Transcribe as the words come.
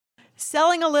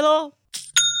Selling a little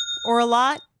or a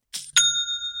lot?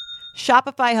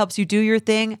 Shopify helps you do your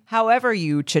thing however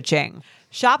you cha-ching.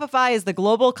 Shopify is the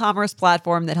global commerce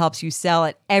platform that helps you sell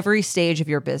at every stage of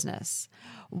your business.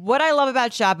 What I love about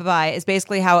Shopify is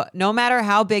basically how no matter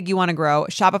how big you want to grow,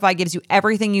 Shopify gives you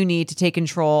everything you need to take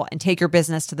control and take your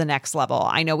business to the next level.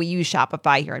 I know we use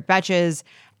Shopify here at Betches,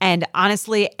 and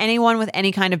honestly, anyone with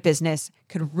any kind of business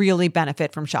could really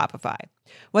benefit from Shopify.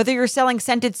 Whether you're selling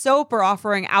scented soap or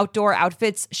offering outdoor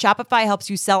outfits, Shopify helps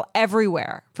you sell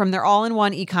everywhere, from their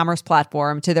all-in-one e-commerce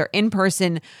platform to their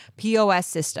in-person POS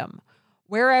system.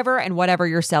 Wherever and whatever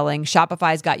you're selling,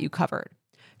 Shopify's got you covered.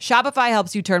 Shopify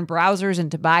helps you turn browsers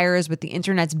into buyers with the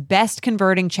internet's best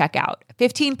converting checkout,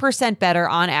 15% better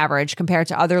on average compared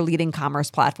to other leading commerce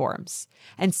platforms.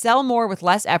 And sell more with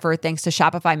less effort thanks to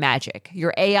Shopify Magic,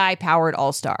 your AI-powered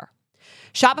all-star.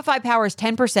 Shopify powers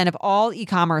 10% of all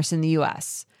e-commerce in the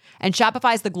U.S., and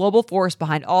Shopify is the global force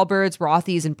behind Allbirds,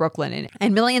 Rothy's, and Brooklinen,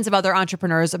 and millions of other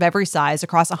entrepreneurs of every size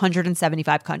across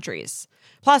 175 countries.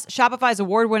 Plus, Shopify's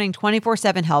award-winning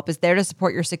 24/7 help is there to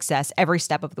support your success every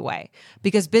step of the way,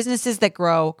 because businesses that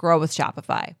grow, grow with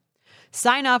Shopify.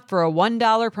 Sign up for a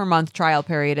 $1 per month trial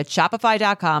period at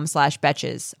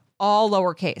shopify.com/betches, all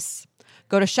lowercase.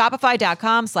 Go to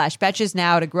shopify.com/betches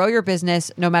now to grow your business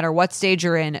no matter what stage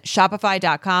you're in.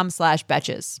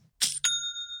 Shopify.com/betches.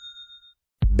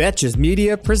 Betches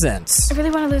Media presents. I really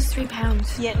want to lose 3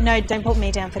 pounds. Yeah, no, don't put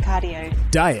me down for cardio.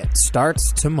 Diet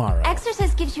starts tomorrow.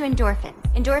 Exercise gives you endorphins.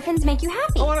 Endorphins make you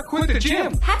happy. I want to quit the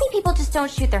gym. Happy people just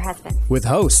don't shoot their husbands. With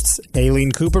hosts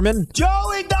Aileen Cooperman,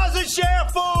 Joey doesn't share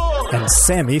food. and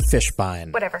Sammy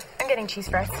Fishbein. Whatever. I'm getting cheese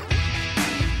fries.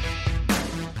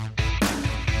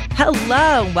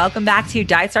 Hello, welcome back to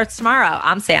Diet Starts Tomorrow.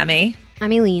 I'm Sammy.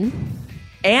 I'm Aileen.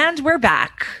 And we're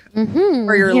back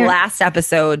for your last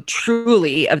episode,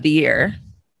 truly, of the year.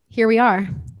 Here we are.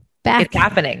 Back. It's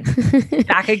happening.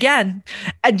 Back again.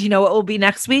 And do you know what will be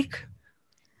next week?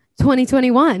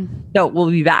 2021. No, we'll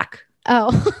be back. Oh,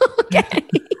 okay.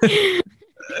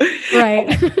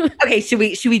 Right. Okay, should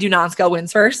we do non-scale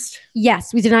wins first?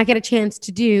 Yes, we did not get a chance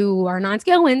to do our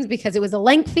non-scale wins because it was a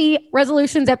lengthy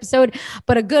resolutions episode,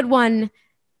 but a good one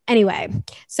anyway.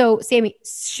 So, Sammy,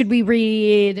 should we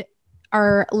read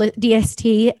our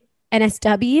DST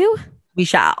NSW? We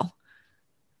shall.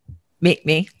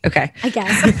 Me? Okay. I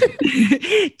guess.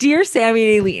 Dear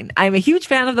Sammy and Aileen, I'm a huge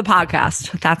fan of the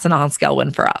podcast. That's a non-scale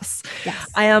win for us. Yes.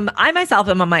 I myself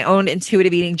am on my own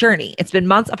intuitive eating journey. It's been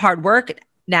months of hard work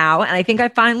now, and I think I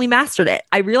finally mastered it.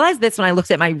 I realized this when I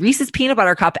looked at my Reese's Peanut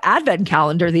Butter Cup advent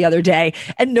calendar the other day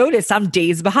and noticed I'm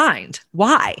days behind.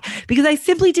 Why? Because I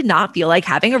simply did not feel like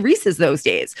having a Reese's those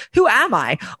days. Who am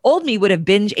I? Old me would have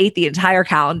binge ate the entire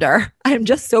calendar. I am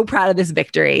just so proud of this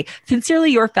victory.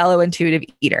 Sincerely, your fellow intuitive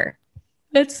eater.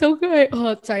 That's so good.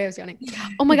 Oh, sorry, I was yawning.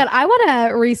 Oh my God, I want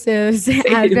a Reese's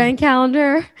advent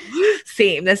calendar.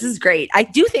 Same. This is great. I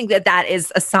do think that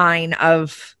is a sign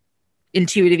of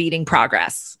intuitive eating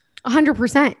progress.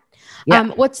 100%. Yeah.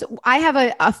 I have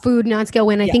a food non-scale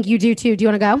win. I think you do too. Do you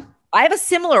want to go? I have a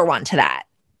similar one to that.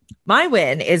 My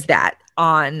win is that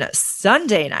on last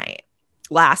Sunday night,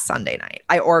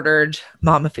 I ordered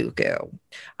Momofuku.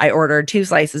 I ordered 2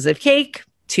 slices of cake,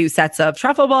 2 sets of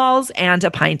truffle balls, and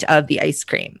a pint of the ice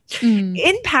cream.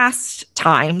 In past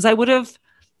times, I would have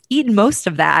eaten most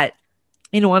of that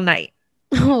in one night.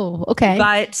 Oh, okay.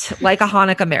 But like a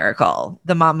Hanukkah miracle,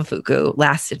 the Momofuku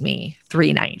lasted me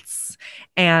 3 nights.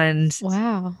 And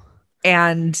wow.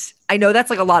 And I know that's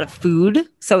like a lot of food.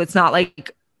 So it's not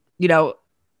like,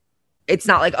 it's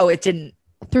not like, oh, it didn't.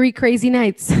 3 crazy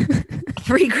nights.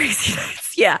 3 crazy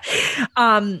nights. Yeah.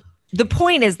 The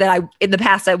point is that in the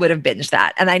past, I would have binged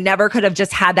that. And I never could have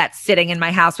just had that sitting in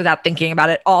my house without thinking about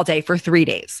it all day for 3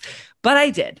 days. But I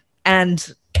did.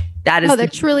 And that is. Oh,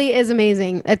 that truly is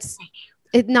amazing.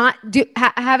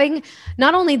 Having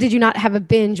not only did you not have a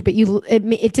binge, but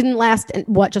it didn't last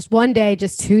just one day,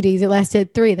 just 2 days. It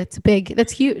lasted 3.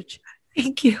 That's huge.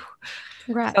 Thank you.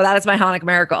 Congrats. Oh, that is my Hanukkah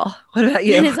miracle. What about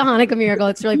you? It is a Hanukkah miracle.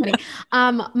 It's really funny.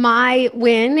 My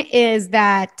win is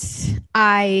that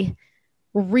I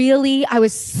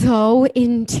was so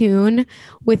in tune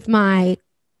with my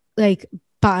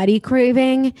body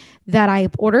craving that I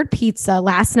ordered pizza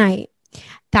last night.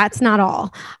 That's not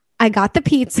all. I got the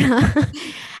pizza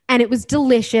and it was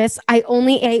delicious. I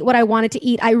only ate what I wanted to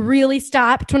eat. I really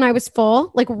stopped when I was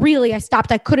full. I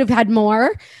stopped. I could have had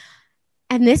more.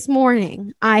 And this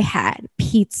morning I had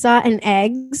pizza and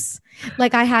eggs.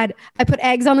 I put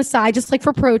eggs on the side just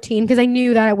for protein because I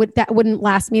knew that wouldn't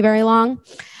last me very long.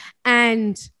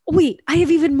 And wait, I have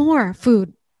even more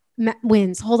food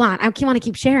wins. Hold on. I want to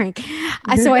keep sharing.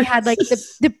 So I had like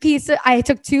the piece. I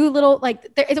took 2 little, like,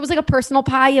 it was like a personal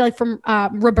pie, like from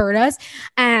Roberta's.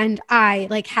 And I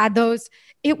like had those.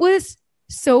 It was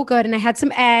so good. And I had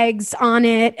some eggs on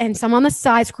it and some on the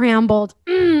side scrambled.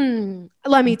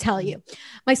 Let me tell you,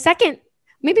 my second,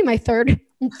 maybe my third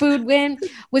food win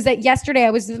was that yesterday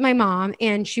I was with my mom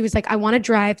and she was like, I want to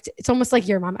drive to, it's almost like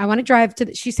your mom. I want to drive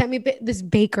to, she sent me this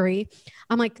bakery.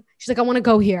 She's like, I want to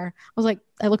go here. I was like,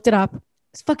 I looked it up.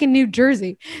 It's fucking New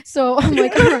Jersey. So I'm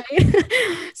like, all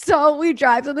right. So we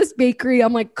drive to this bakery.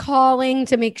 I'm like calling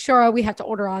to make sure we have to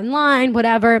order online,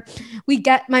 whatever.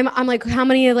 I'm like, how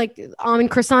many like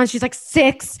almond croissants? She's like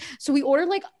 6. So we ordered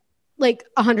like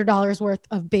 $100 worth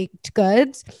of baked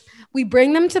goods. We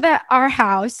bring them to our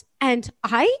house. And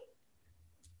I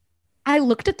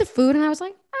looked at the food and I was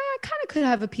like, I kind of could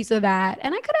have a piece of that.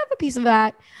 And I could have a piece of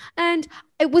that. And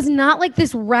it was not like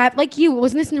this like you, it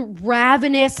wasn't this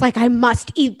ravenous, like I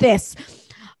must eat this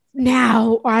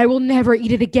now or I will never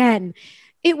eat it again.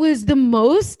 It was the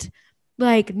most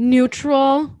like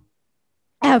neutral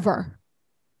ever.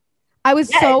 I was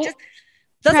doesn't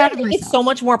it make it so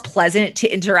much more pleasant to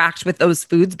interact with those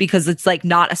foods because it's like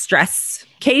not a stress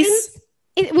case?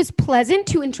 It was pleasant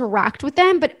to interact with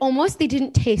them, but almost they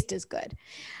didn't taste as good.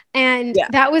 And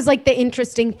that was like the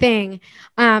interesting thing.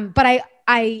 But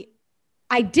I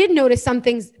did notice some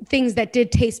things that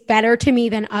did taste better to me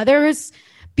than others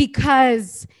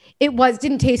because it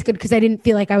didn't taste good because I didn't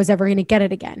feel like I was ever going to get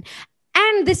it again.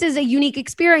 And this is a unique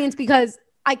experience because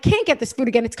I can't get this food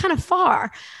again. It's kind of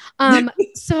far.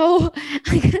 So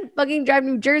I couldn't fucking drive to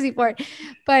New Jersey for it.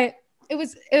 But it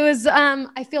was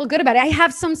I feel good about it. I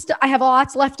have I have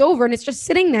lots left over and it's just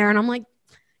sitting there and I'm like,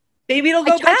 maybe it'll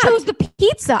go back. I chose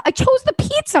the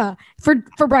pizza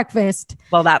for breakfast.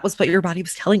 Well, that was what your body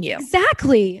was telling you.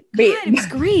 Exactly. God, it was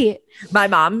great. My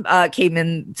mom came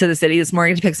into the city this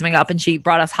morning to pick something up and she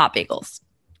brought us hot bagels.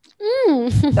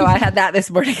 So I had that this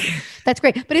morning. That's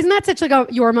great. But isn't that such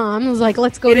like your mom was like,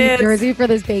 let's go to New Jersey for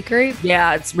this bakery?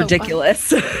 Yeah, it's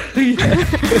ridiculous.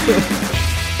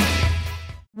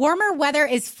 Warmer weather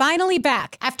is finally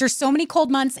back. After so many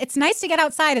cold months, it's nice to get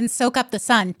outside and soak up the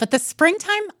sun. But the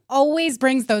springtime always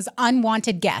brings those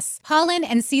unwanted guests, pollen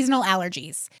and seasonal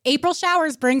allergies. April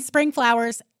showers bring spring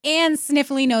flowers and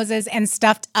sniffly noses and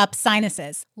stuffed up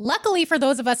sinuses. Luckily for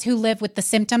those of us who live with the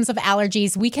symptoms of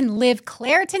allergies, we can live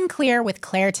Claritin Clear with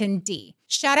Claritin D.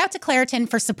 Shout out to Claritin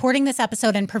for supporting this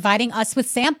episode and providing us with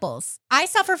samples. I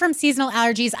suffer from seasonal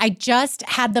allergies. I just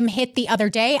had them hit the other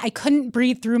day. I couldn't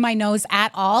breathe through my nose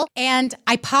at all. And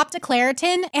I popped a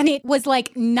Claritin and it was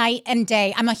like night and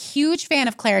day. I'm a huge fan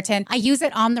of Claritin. I use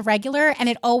it on the regular and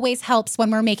it always helps when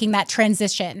we're making that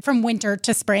transition from winter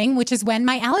to spring, which is when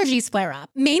my allergies flare up.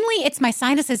 Mainly it's my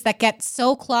sinuses that get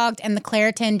so clogged and the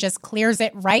Claritin just clears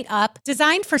it right up.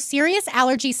 Designed for serious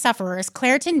allergy sufferers,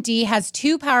 Claritin D has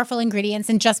 2 powerful ingredients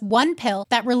in just 1 pill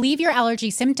that relieve your allergy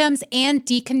symptoms and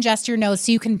decongest your nose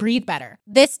so you can breathe better.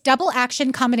 This double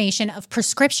action combination of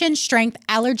prescription strength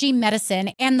allergy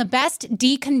medicine and the best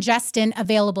decongestant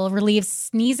available relieves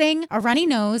sneezing, a runny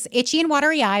nose, itchy and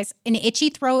watery eyes, an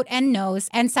itchy throat and nose,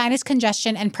 and sinus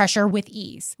congestion and pressure with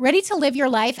ease. Ready to live your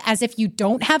life as if you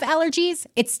don't have allergies?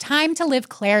 It's time to live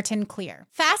Claritin Clear.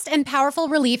 Fast and powerful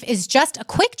relief is just a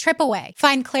quick trip away.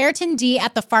 Find Claritin D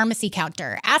at the pharmacy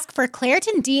counter. Ask for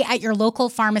Claritin D at your local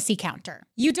pharmacy counter.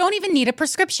 You don't even need a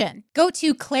prescription. Go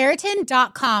to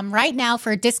Claritin.com right now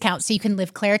for a discount so you can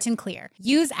live Claritin Clear.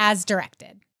 Use as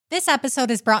directed. This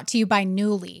episode is brought to you by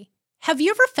Nuuly. Have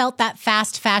you ever felt that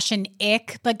fast fashion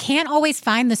ick, but can't always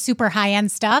find the super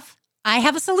high-end stuff? I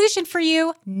have a solution for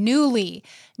you, Nuuly.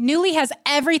 Nuuly has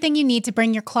everything you need to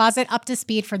bring your closet up to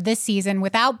speed for this season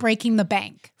without breaking the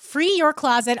bank. Free your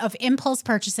closet of impulse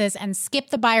purchases and skip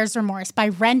the buyer's remorse by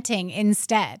renting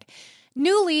instead.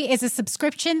 Nuuly is a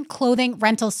subscription clothing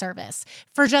rental service.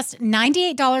 For just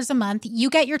 $98 a month, you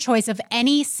get your choice of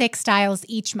any 6 styles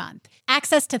each month.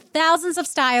 Access to thousands of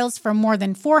styles from more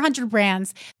than 400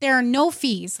 brands. There are no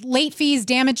fees, late fees,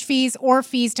 damage fees, or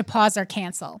fees to pause or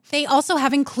cancel. They also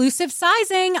have inclusive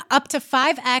sizing up to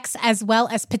 5X as well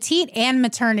as petite and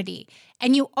maternity.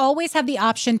 And you always have the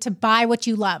option to buy what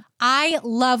you love. I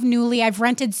love Nuuly. I've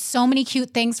rented so many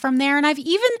cute things from there, and I've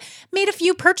even made a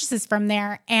few purchases from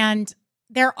there, and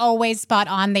they're always spot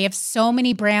on. They have so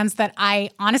many brands that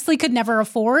I honestly could never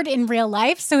afford in real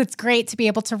life, so it's great to be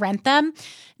able to rent them.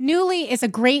 Nuuly is a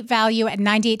great value at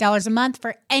 $98 a month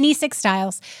for any 6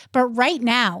 styles, but right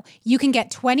now, you can get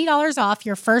 $20 off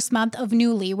your first month of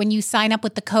Nuuly when you sign up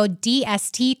with the code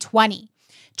DST20.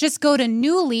 Just go to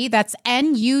Nuuly, that's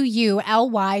NUULY.com,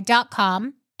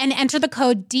 and enter the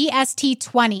code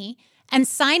DST20, and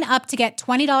sign up to get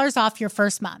 $20 off your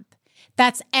first month.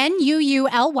 That's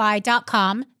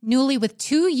NUULY.com, Nuuly with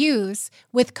 2 U's,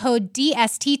 with code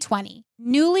DST20.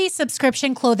 Nuuly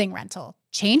subscription clothing rental.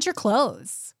 Change your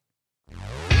clothes.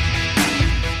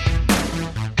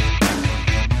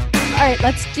 All right,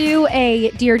 let's do a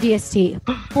Dear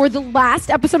DST for the last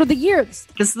episode of the year. This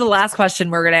is the last question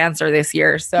we're going to answer this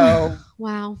year. So,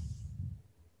 wow.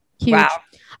 Huge. Wow.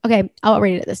 Okay, I'll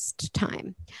read it this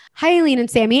time. Hi, Aileen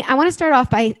and Sammy. I want to start off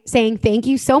by saying thank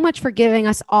you so much for giving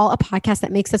us all a podcast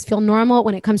that makes us feel normal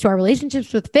when it comes to our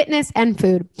relationships with fitness and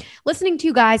food. Listening to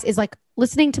you guys is like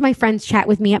listening to my friends chat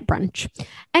with me at brunch.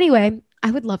 Anyway,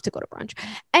 I would love to go to brunch.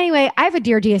 Anyway, I have a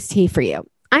Dear DST for you.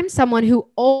 I'm someone who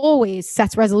always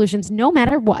sets resolutions no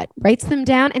matter what, writes them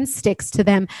down and sticks to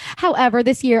them. However,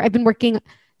 this year I've been working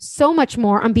so much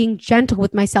more on being gentle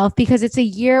with myself because it's a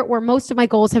year where most of my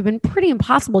goals have been pretty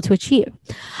impossible to achieve.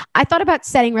 I thought about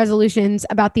setting resolutions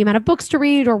about the amount of books to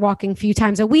read or walking a few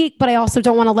times a week, but I also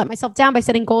don't want to let myself down by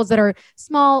setting goals that are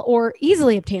small or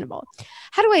easily obtainable.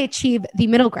 How do I achieve the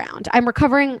middle ground? I'm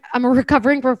a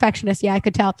recovering perfectionist. Yeah, I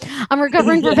could tell. I'm a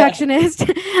recovering perfectionist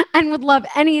and would love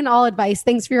any and all advice.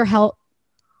 Thanks for your help.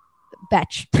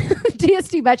 Betch.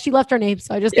 DST Betch. She left her name,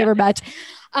 so I just gave her Betch.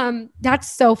 That's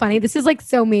so funny. This is like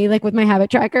so me, like with my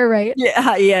habit tracker, right?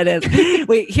 Yeah, it is.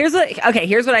 Wait, here's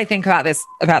what I think about this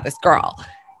girl.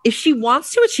 If she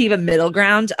wants to achieve a middle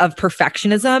ground of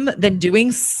perfectionism, then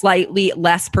doing slightly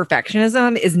less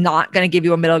perfectionism is not going to give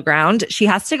you a middle ground. She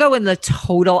has to go in the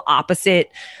total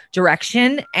opposite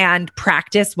direction and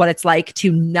practice what it's like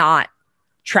to not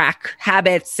track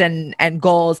habits and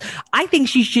goals. I think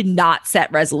she should not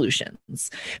set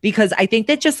resolutions because I think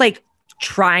that just like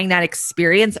trying that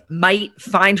experience might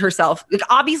find herself, like,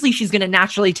 obviously she's going to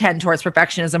naturally tend towards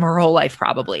perfectionism her whole life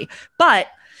probably. But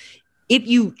if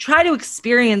you try to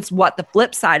experience what the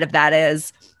flip side of that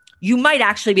is, you might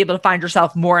actually be able to find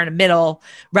yourself more in the middle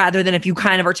rather than if you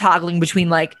kind of are toggling between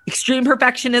like extreme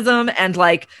perfectionism and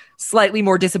like slightly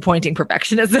more disappointing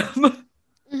perfectionism.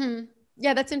 Mm-hmm.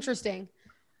 Yeah, that's interesting.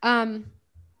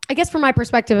 I guess from my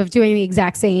perspective of doing the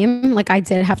exact same, like I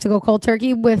did have to go cold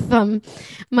turkey with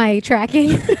my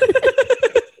tracking. I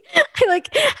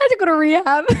had to go to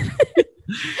rehab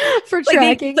for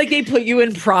tracking. They put you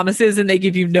in promises and they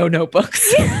give you no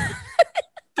notebooks.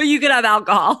 But you could have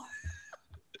alcohol.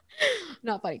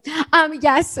 Not funny.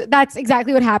 Yes, that's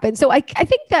exactly what happened. So I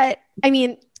think that,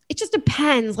 it just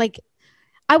depends. Like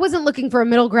I wasn't looking for a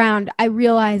middle ground. I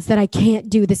realized that I can't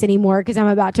do this anymore because I'm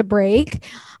about to break.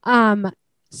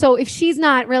 So if she's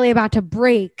not really about to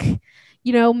break,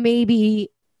 maybe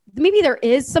there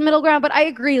is some middle ground, but I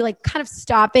agree, like kind of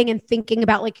stopping and thinking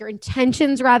about like your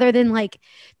intentions rather than like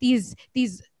these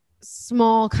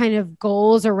small kind of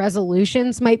goals or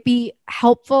resolutions might be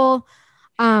helpful.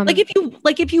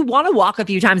 If you want to walk a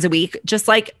few times a week, just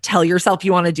like tell yourself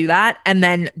you want to do that and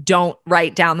then don't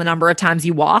write down the number of times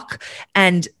you walk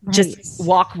and just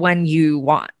walk when you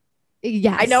want.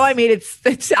 Yes. I know I made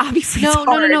it's obviously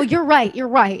No. You're right.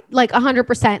 Like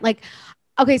 100%. Like,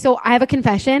 okay. So I have a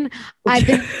confession.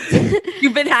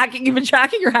 You've been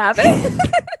tracking your habits.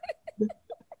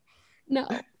 No,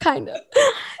 kind of.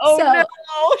 Oh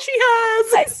no, she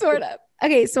has. I sort of.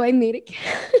 Okay. So I made it.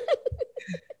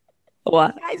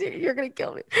 What? Guys, you're going to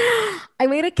kill me. I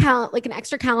made an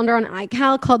extra calendar on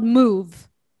iCal called Move.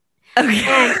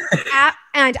 Okay.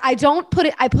 And I don't put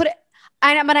it, but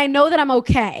I know that I'm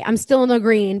okay. I'm still in the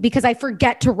green because I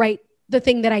forget to write the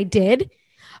thing that I did,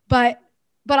 but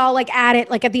I'll like add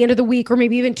it like at the end of the week or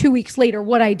maybe even 2 weeks later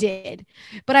what I did.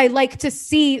 But I like to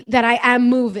see that I am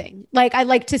moving. Like I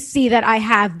like to see that I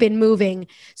have been moving.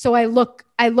 So I look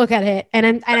at it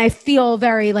and I feel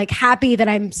very like happy that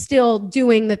I'm still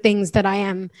doing the things that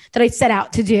I set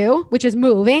out to do, which is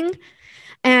moving.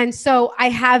 And so I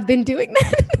have been doing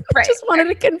that. I just wanted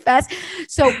to confess.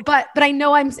 So, but I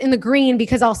know I'm in the green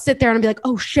because I'll sit there and I'll be like,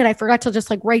 oh shit, I forgot to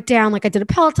just like write down, like I did a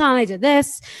Peloton, I did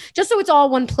this, just so it's all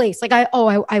one place. Like I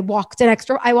walked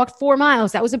 4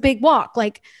 miles. That was a big walk.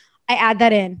 Like I add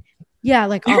that in. Yeah.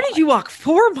 Like, where did you walk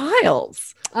 4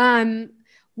 miles?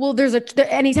 Well,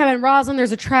 anytime in Roslyn,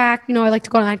 there's a track, I like to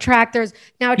go on that track. There's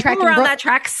now a track around that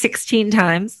track 16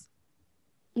 times.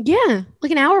 Yeah.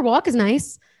 Like an hour walk is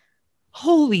nice.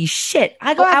 Holy shit.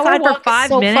 I go outside for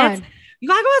 5 minutes. You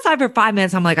gotta go outside for 5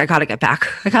 minutes. I'm like, I gotta get back.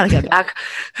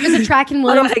 There's a track in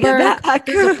Williamsburg.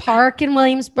 There's a park in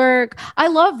Williamsburg. I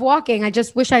love walking. I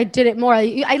just wish I did it more.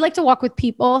 I like to walk with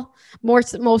people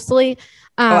mostly.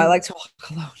 I like to walk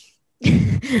alone.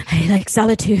 I like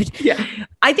solitude. Yeah.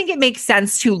 I think it makes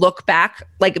sense to look back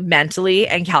like mentally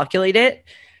and calculate it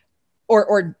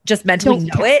or just mentally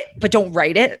know it, but don't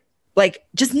write it. Like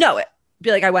just know it.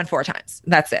 be like, I went 4 times.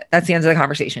 That's it. That's the end of the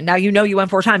conversation. Now, you went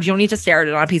 4 times. You don't need to stare at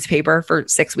it on a piece of paper for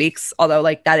 6 weeks. Although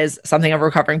like that is something a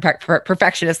recovering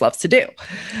perfectionist loves to do.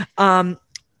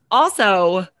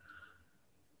 Also,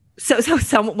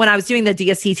 so when I was doing the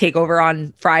DST takeover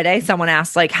on Friday, someone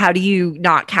asked like, how do you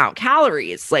not count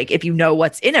calories? Like if you know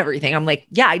what's in everything. I'm like,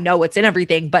 yeah, I know what's in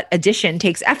everything, but addition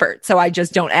takes effort. So I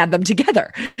just don't add them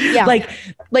together. Yeah. Like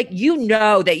that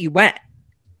you went.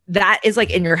 That is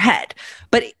like in your head.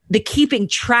 But the keeping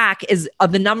track is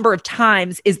of the number of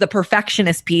times is the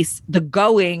perfectionist piece. The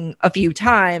going a few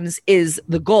times is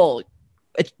the goal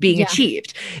being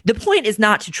achieved. The point is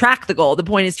not to track the goal. The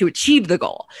point is to achieve the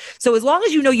goal. So as long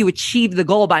as you achieve the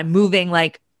goal by moving,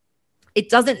 like it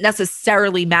doesn't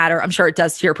necessarily matter. I'm sure it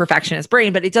does to your perfectionist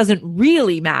brain, but it doesn't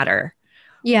really matter.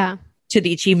 Yeah. To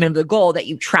the achievement of the goal that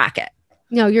you track it.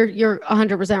 No, you're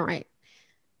 100% right.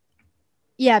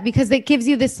 Yeah, because it gives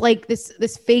you this like this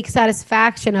fake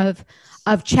satisfaction of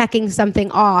checking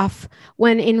something off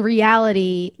when in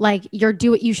reality, like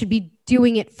you should be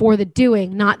doing it for the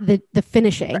doing, not the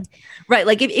finishing. Right.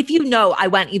 Like if I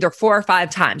went either 4 or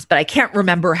 5 times, but I can't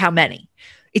remember how many,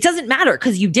 it doesn't matter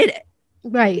because you did it.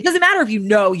 Right. It doesn't matter if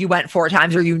you went 4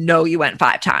 times or you went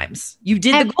 5 times. You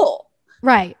did the goal.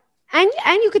 Right. And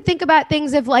you could think about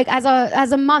things of like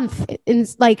as a month in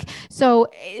like, so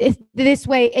if this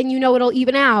way, and it'll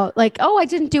even out like, oh, I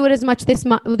didn't do it as much this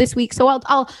week. So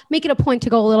I'll make it a point to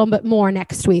go a little bit more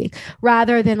next week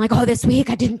rather than like, oh, this week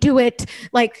I didn't do it.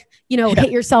 Like, hit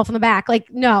yourself in the back.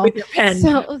 Like, no. With your pen.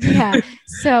 So, yeah.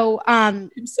 So, I'm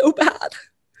so bad.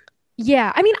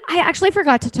 Yeah. I mean, we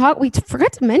forgot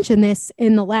to mention this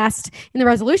in the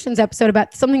resolutions episode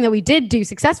about something that we did do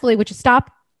successfully, which is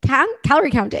stop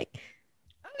calorie counting.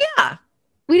 Oh, yeah.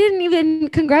 We didn't even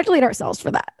congratulate ourselves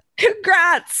for that.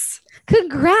 Congrats.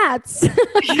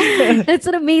 It's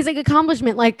an amazing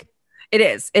accomplishment. Like it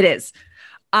is.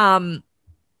 That's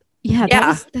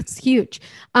huge.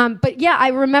 But yeah, I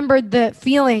remembered the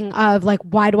feeling of like,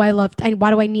 why do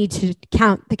I need to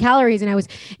count the calories? And it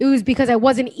was because I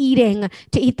wasn't eating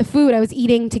to eat the food. I was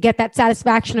eating to get that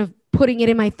satisfaction of putting it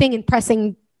in my thing and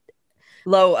pressing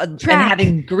low and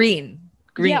having green.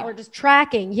 Yeah, or just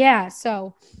tracking. Yeah.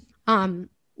 So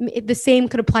the same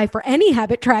could apply for any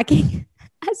habit tracking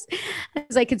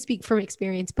as I could speak from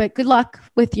experience. But good luck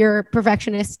with your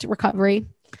perfectionist recovery.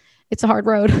 It's a hard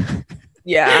road.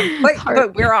 Yeah,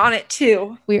 but we're on it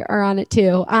too. We are on it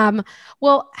too.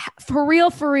 Well, for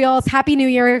reals, Happy New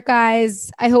Year,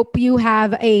 guys. I hope you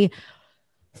have as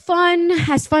fun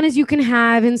as you can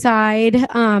have inside.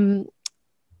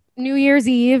 New Year's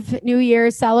Eve, New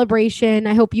Year's celebration.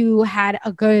 I hope you had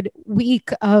a good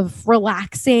week of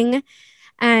relaxing,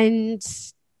 and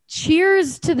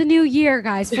cheers to the new year,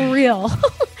 guys, for real.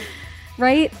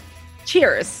 Right?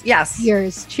 Cheers. Yes.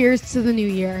 Cheers to the new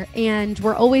year. And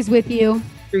we're always with you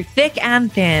through thick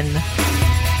and thin.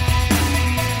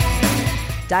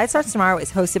 Diet Starts Tomorrow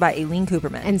is hosted by Aileen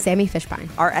Cooperman and Sammy Fishbein.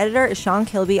 Our editor is Sean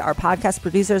Kilby. Our podcast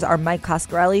producers are Mike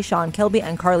Coscarelli, Sean Kilby,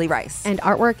 and Carly Rice. And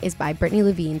artwork is by Brittany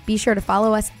Levine. Be sure to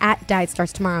follow us at Diet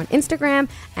Starts Tomorrow on Instagram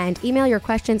and email your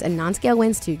questions and non-scale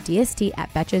wins to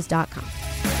dst@betches.com.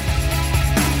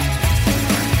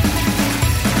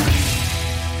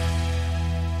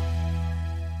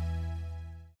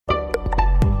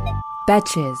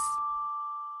 Betches.